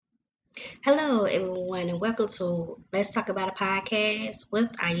Hello, everyone, and welcome to Let's Talk About a Podcast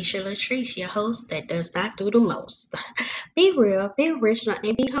with Aisha Latrice, your host that does not do the most. Be real, be original,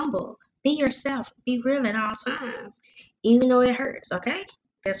 and be humble. Be yourself. Be real at all times, even though it hurts. Okay,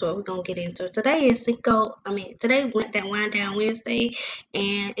 that's what we're gonna get into. Today is today went that wind down Wednesday,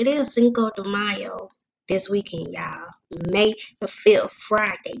 and it is Cinco de Mayo this weekend, y'all. May the 5th,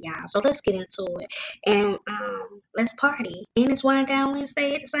 Friday, y'all. So let's get into it. And let's party. And it's wind down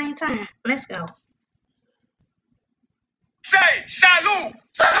Wednesday at the same time. Let's go. Say, salute,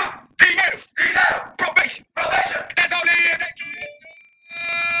 dinero, probation, That's all they is.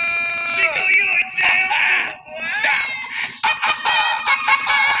 Chico, you a damn fool, boy.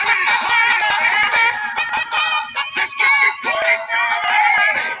 Let's get this party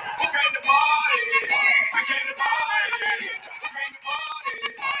started. Who came to party? We came to party. Who came to party?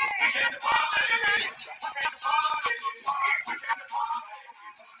 We came to party. Who came to party? We came to party.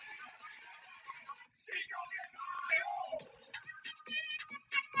 Chico, get wild.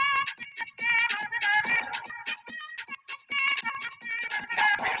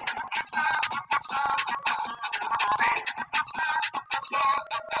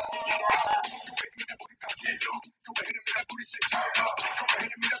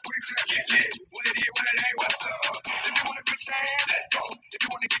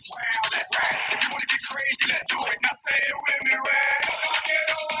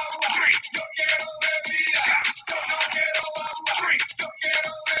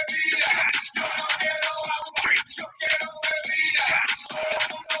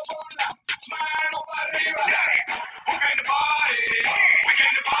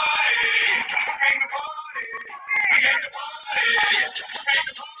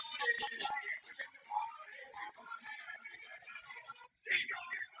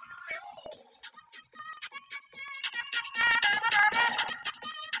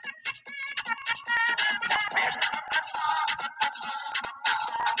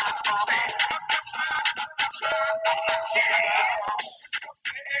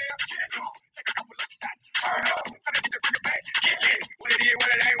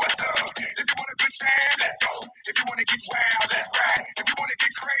 If you wanna get wild, let's ride. If you wanna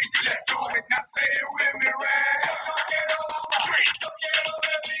get crazy, let's do it. Now say it with me, right?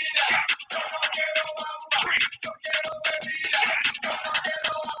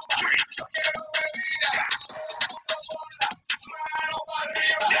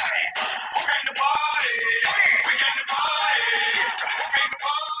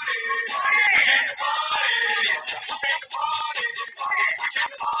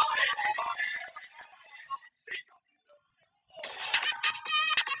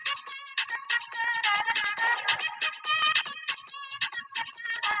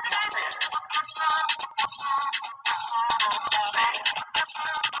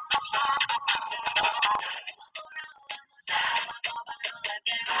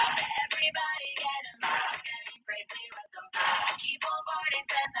 Everybody get along, getting crazy with the vibe. Keep on party,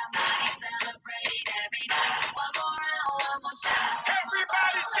 set the money, celebrate every night. One more round, one more shot.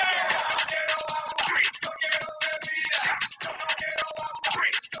 Everybody say it.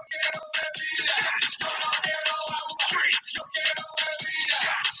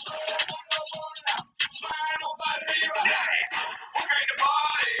 Who came to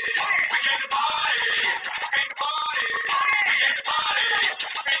party? We came to party.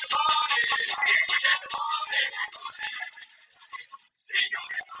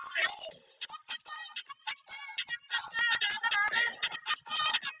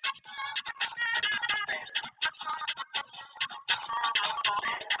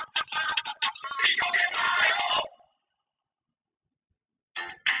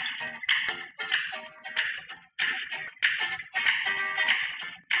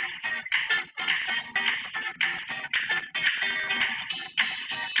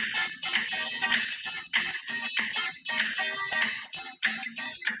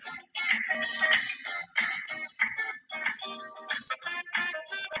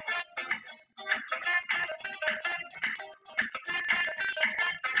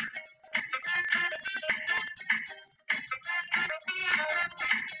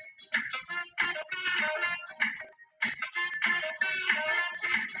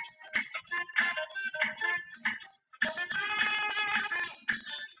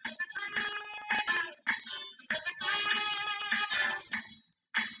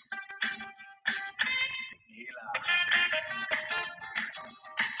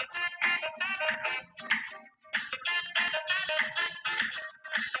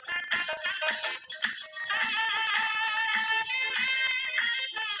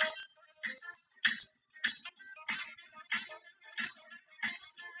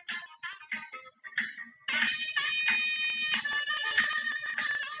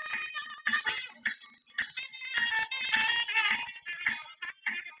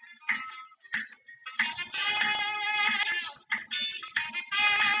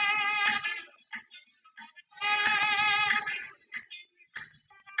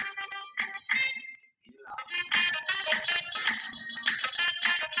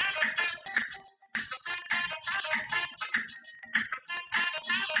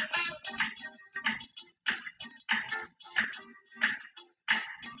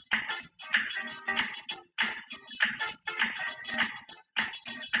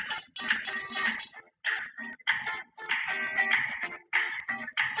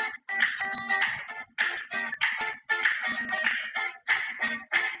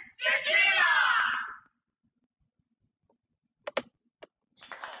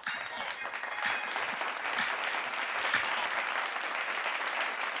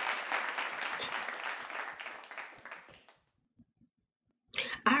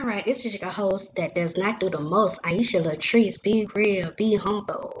 All right, this is your host that does not do the most, Aisha Latrice. Be real, be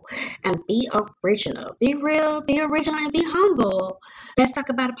humble, and be original. Be real, be original, and be humble. Let's talk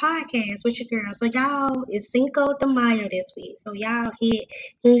about a podcast with your girl. So y'all, it's Cinco de Mayo this week. So y'all hit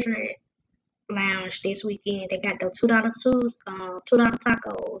 100 Lounge this weekend. They got the $2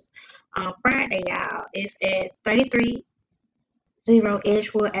 tacos. Friday, y'all, it's at 33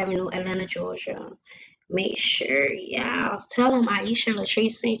 Edgewood Avenue, Atlanta, Georgia. Make sure y'all tell them Aisha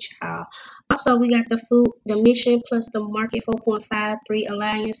Latrice sent y'all. Also, we got the Mission plus the Market 4.53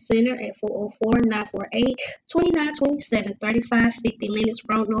 Alliance Center at 404-948-2927, 3550 Lennox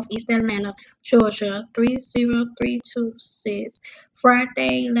Road, Northeast Atlanta, Georgia, 30326.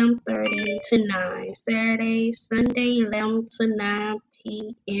 Friday, 11:30 to 9. Saturday, Sunday, 11 to 9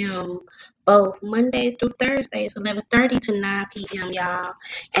 p.m. Both Monday through Thursday is 11:30 to 9 p.m. y'all.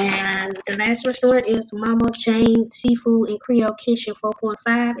 And the last restaurant is Mama Jane Seafood and Creole Kitchen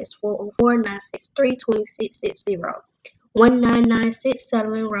 4.5. It's 404-963-2660. 1996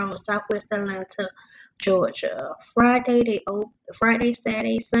 Sutherland Road, Southwest Atlanta, Georgia. Friday,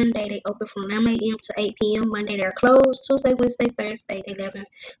 Saturday, Sunday they open from 11 a.m. to 8 p.m. Monday they're closed. Tuesday, Wednesday, Thursday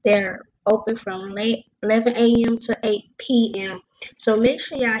they're open from 11 a.m. to 8 p.m. So make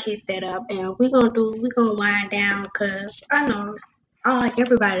sure y'all hit that up, and we're gonna wind down because I know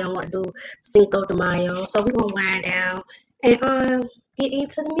everybody don't want to do Cinco de Mayo, so we're gonna wind down and get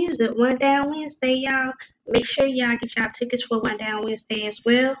into the music. One Down Wednesday, y'all. Make sure y'all get y'all tickets for One Down Wednesday as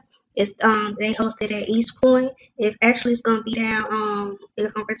well. It's they hosted at East Point. It's gonna be down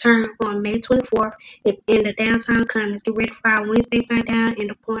it's gonna return on May 24th in the downtown Commons. Get ready for our Wednesday Find Down in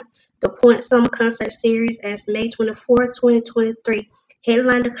the Point Summer Concert Series as May 24th, 2023.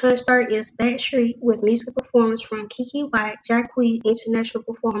 Headline the concert is ackStreet with musical performance from KEKE WYATT, Jacquees, international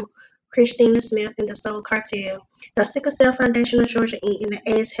performer Christina Smith, and the Soul Cartel. The Sickle Cell Foundation of Georgia Inc. and the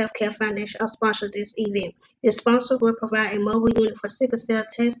AIDS Healthcare Foundation are sponsoring this event. The sponsor will provide a mobile unit for sickle cell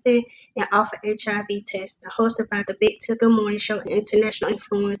testing and offer HIV testing. Hosted by the Big Ticker Morning Show and international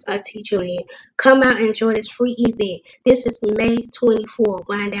influencer Auntie Julian. Come out and enjoy this free event. This is May 24th,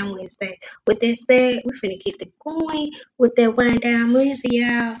 Wind Down Wednesday. With that said, we're finna get the going with that wind down music,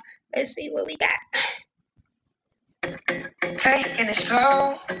 y'all. Let's see what we got. Taking it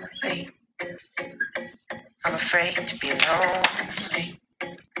slowly. I'm afraid to be lonely.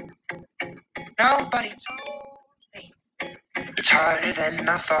 Nobody told me. It's harder than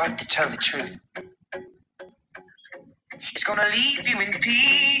I thought to tell the truth. It's gonna leave you in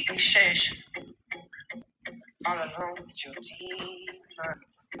pieces. All alone with your demon.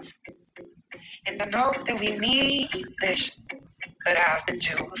 And I know that we need this, but I've been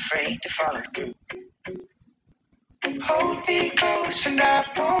too afraid to follow through. Hold me close and I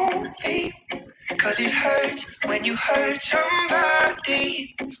won't leave, 'cause it hurts when you hurt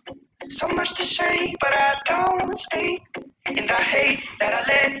somebody. So much to say, but I don't speak. And I hate that I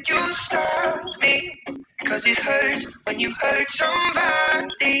let you stop me, 'cause it hurts when you hurt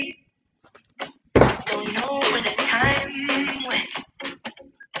somebody. Don't know where the time went.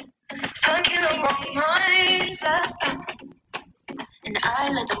 Stuck in the wrong mindset, and I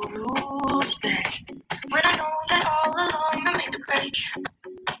let the rules bend. When I know that all along I made the break.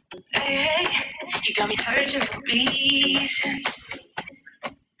 Hey, you got me searching for reasons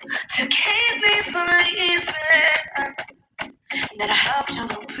to keep me from leaving. That I have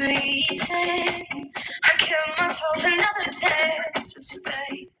trouble breathing. I give myself another chance to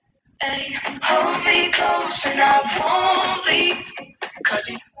stay. Hey, hold me close and I won't leave, 'cause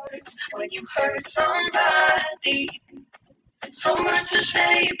it hurts when you hurt somebody. So much to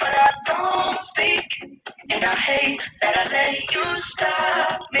say, but I don't speak. And I hate that I let you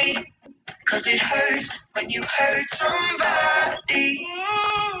stop me, 'cause it hurts when you hurt somebody.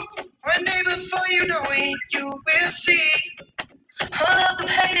 One day before you know it, you will see all of the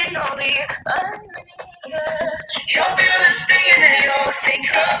pain and all the anger. You'll feel the sting and then you'll think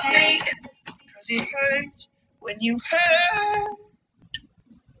of me, 'cause it hurts when you hurt.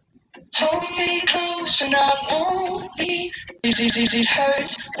 Hold me close and I won't leave. It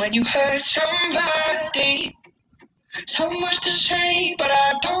hurts when you hurt somebody. So much to say, but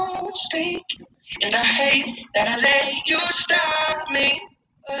I don't speak. And I hate that I let you stop me.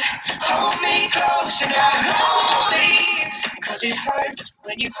 Hold me close and I won't leave, 'cause it hurts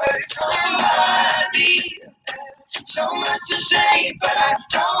when you hurt somebody. So much to say, but I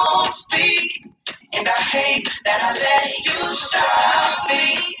don't speak. And I hate that I let you stop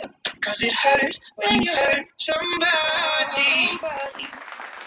me, 'cause it hurts when you hurt somebody.